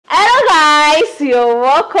you're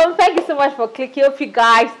welcome. Thank you so much for clicking. Hope you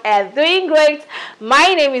guys are doing great.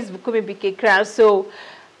 My name is Bukumi BK Crown. So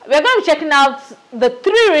we're going to be checking out the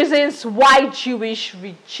 3 reasons why Jewish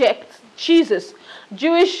reject Jesus.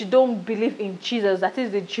 Jewish don't believe in Jesus. That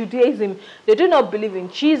is the Judaism. They do not believe in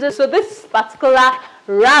Jesus. So this particular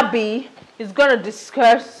Rabbi is going to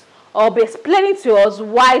discuss or be explaining to us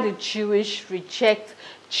why the Jewish reject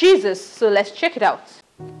Jesus. So let's check it out.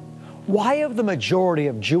 Why have the majority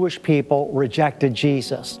of Jewish people rejected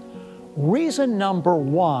Jesus? Reason number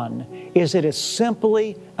 1 is it is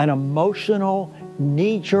simply an emotional,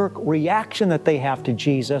 knee-jerk reaction that they have to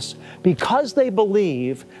Jesus because they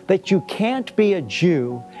believe that you can't be a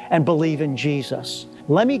Jew and believe in Jesus.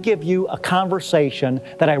 Let me give you a conversation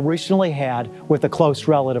that I recently had with a close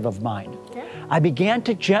relative of mine. Okay. I began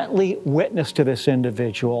to gently witness to this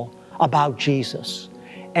individual about Jesus.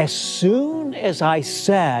 As soon as I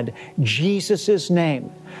said Jesus'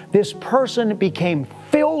 name, this person became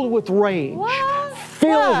filled with rage,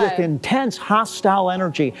 filled with intense hostile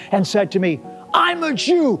energy, and said to me, "I'm a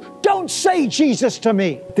Jew, don't say Jesus to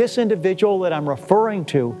me." This individual that I'm referring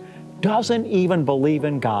to doesn't even believe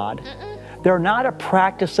in God. They're not a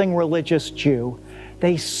practicing religious Jew.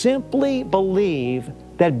 They simply believe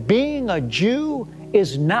that being a Jew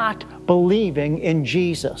is not believing in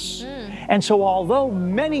Jesus. And so although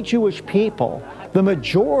many Jewish people, the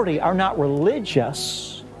majority, are not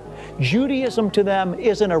religious, Judaism to them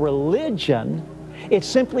isn't a religion, it's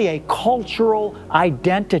simply a cultural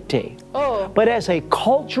identity. But as a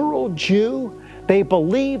cultural Jew, they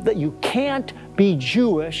believe that you can't be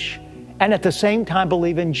Jewish and at the same time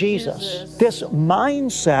believe in Jesus. This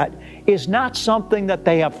mindset is not something that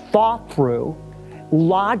they have thought through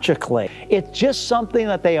logically. It's just something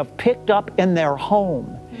that they have picked up in their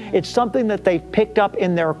home. It's something that they've picked up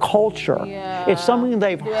in their culture. It's something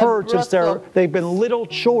they've heard since they've been little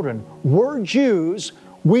children. We're Jews,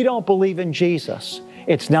 we don't believe in Jesus.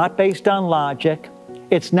 It's not based on logic.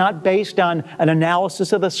 It's not based on an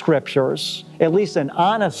analysis of the Scriptures, at least an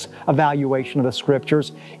honest evaluation of the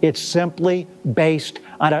Scriptures. It's simply based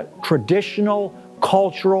on a traditional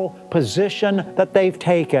cultural position that they've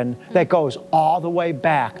taken that goes all the way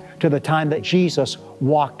back to the time that Jesus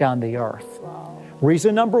walked on the earth.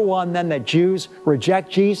 Reason number 1 then that Jews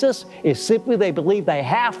reject Jesus is simply they believe they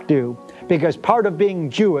have to because part of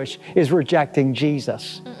being Jewish is rejecting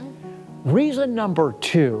Jesus. Reason number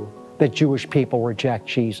 2 that Jewish people reject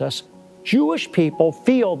Jesus, Jewish people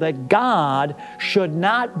feel that God should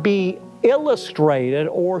not be illustrated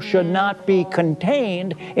or should not be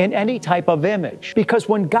contained in any type of image. Because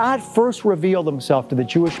when God first revealed Himself to the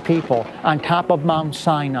Jewish people on top of Mount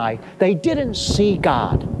Sinai, they didn't see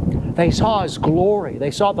God. They saw His glory.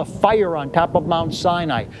 They saw the fire on top of Mount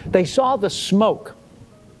Sinai. They saw the smoke.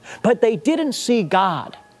 But they didn't see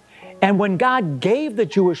God. And when God gave the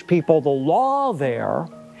Jewish people the law there,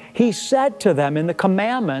 He said to them in the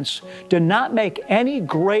commandments, do not make any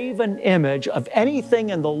graven image of anything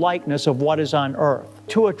in the likeness of what is on earth.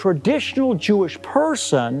 To a traditional Jewish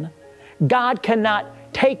person, God cannot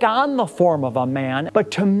take on the form of a man.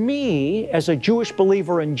 But to me, as a Jewish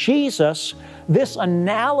believer in Jesus, this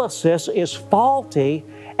analysis is faulty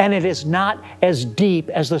and it is not as deep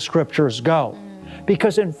as the Scriptures go.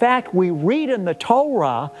 Because in fact, we read in the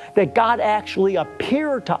Torah that God actually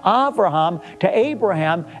appeared to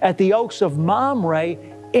Abraham at the oaks of Mamre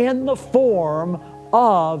in the form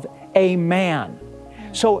of a man.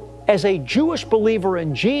 So as a Jewish believer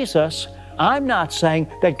in Jesus, I'm not saying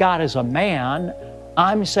that God is a man.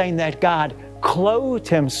 I'm saying that God clothed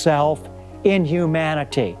Himself in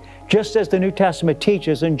humanity. Just as the New Testament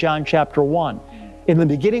teaches in John chapter 1. In the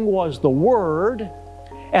beginning was the Word,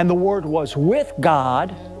 and the Word was with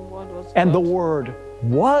God, and the Word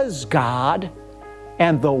was God,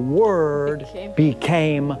 and the Word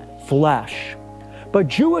became flesh. But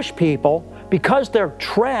Jewish people, because they're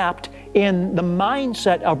trapped in the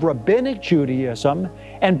mindset of rabbinic Judaism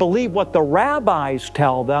and believe what the rabbis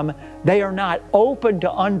tell them, they are not open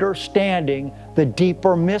to understanding the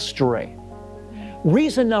deeper mystery.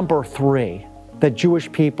 Reason number 3 that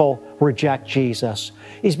Jewish people reject Jesus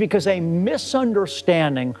is because a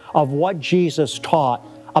misunderstanding of what Jesus taught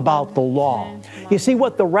about the law. You see,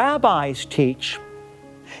 what the rabbis teach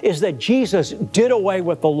is that Jesus did away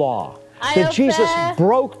with the law, that Jesus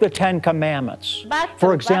broke the 10 Commandments.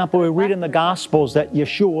 For example, we read in the Gospels that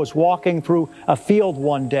Yeshua was walking through a field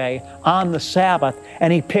one day on the Sabbath,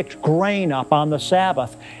 and He picked grain up on the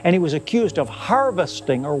Sabbath, and He was accused of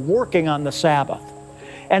harvesting or working on the Sabbath.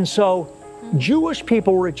 And so Jewish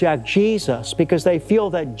people reject Jesus because they feel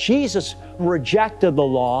that Jesus rejected the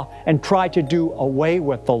law and tried to do away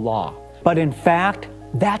with the law. But in fact,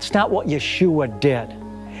 That's not what Yeshua did.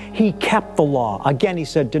 He kept the law. Again, he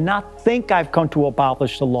said, do not think I've come to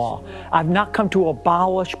abolish the law. I've not come to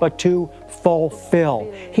abolish, but to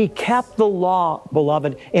fulfill. He kept the law,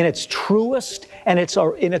 beloved, in its truest and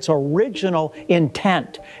in its original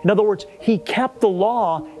intent. In other words, he kept the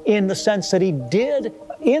law in the sense that he did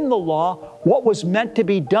in the law what was meant to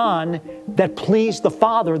be done that pleased the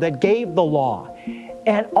Father that gave the law.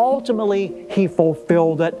 And ultimately, he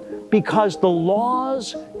fulfilled it, because the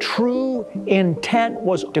law's true intent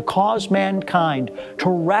was to cause mankind to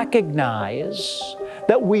recognize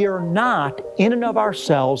that we are not, in and of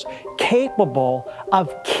ourselves, capable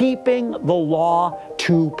of keeping the law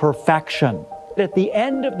to perfection. At the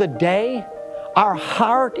end of the day, our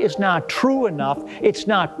heart is not true enough, it's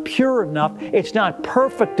not pure enough, it's not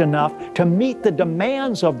perfect enough to meet the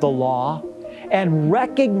demands of the law. And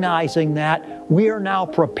recognizing that, we are now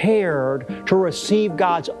prepared to receive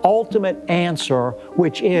God's ultimate answer,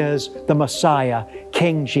 which is the Messiah,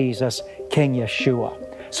 King Jesus, King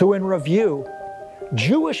Yeshua. So in review,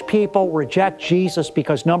 Jewish people reject Jesus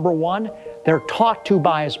because, number one, they're taught to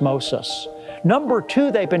by osmosis. Number two,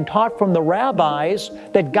 they've been taught from the rabbis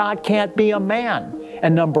that God can't be a man.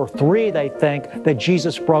 And number three, they think that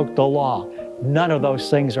Jesus broke the law. None of those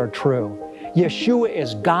things are true. Yeshua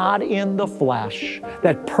is God in the flesh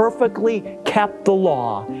that perfectly kept the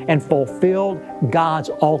law and fulfilled God's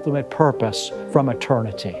ultimate purpose from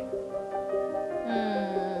eternity.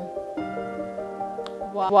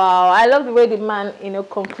 Wow, I love the way the man,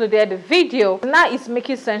 concluded the video. Now it's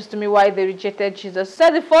making sense to me why they rejected Jesus.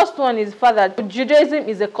 So the first one is, Father, Judaism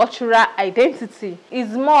is a cultural identity.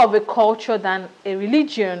 It's more of a culture than a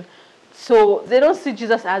religion. So they don't see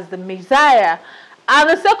Jesus as the Messiah. And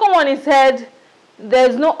the second one, he said,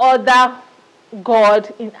 there's no other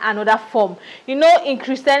God in another form. In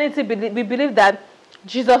Christianity, we believe that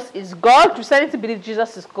Jesus is God. Christianity believes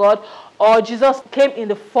Jesus is God, or Jesus came in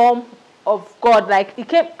the form of God, like he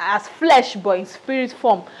came as flesh but in spirit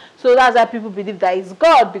form. So that's why people believe that he's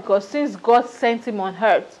God, because since God sent him on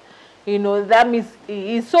earth, that means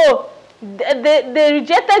he is. So they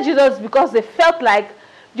rejected Jesus because they felt like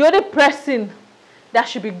the only person that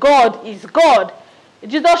should be God is God.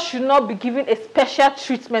 Jesus should not be given a special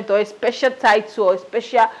treatment or a special title or a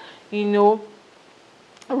special,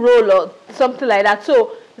 role or something like that.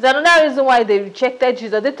 So there's another reason why they rejected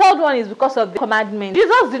Jesus. The third one is because of the commandment.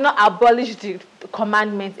 Jesus did not abolish the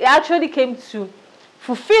commandment. He actually came to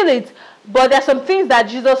fulfill it, but there are some things that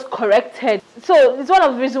Jesus corrected. So it's one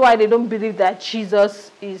of the reasons why they don't believe that Jesus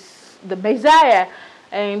is the Messiah.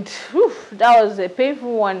 And that was a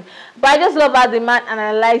painful one. But I just love how the man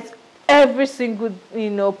analyzed every single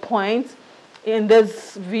point in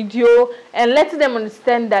this video and letting them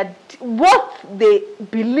understand that what they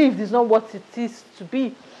believed is not what it is to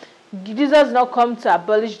be. Jesus did not come to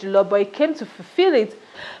abolish the law, but he came to fulfill it.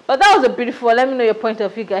 But that was a beautiful one. Let me know your point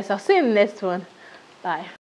of view, guys. I'll see you in the next one. Bye.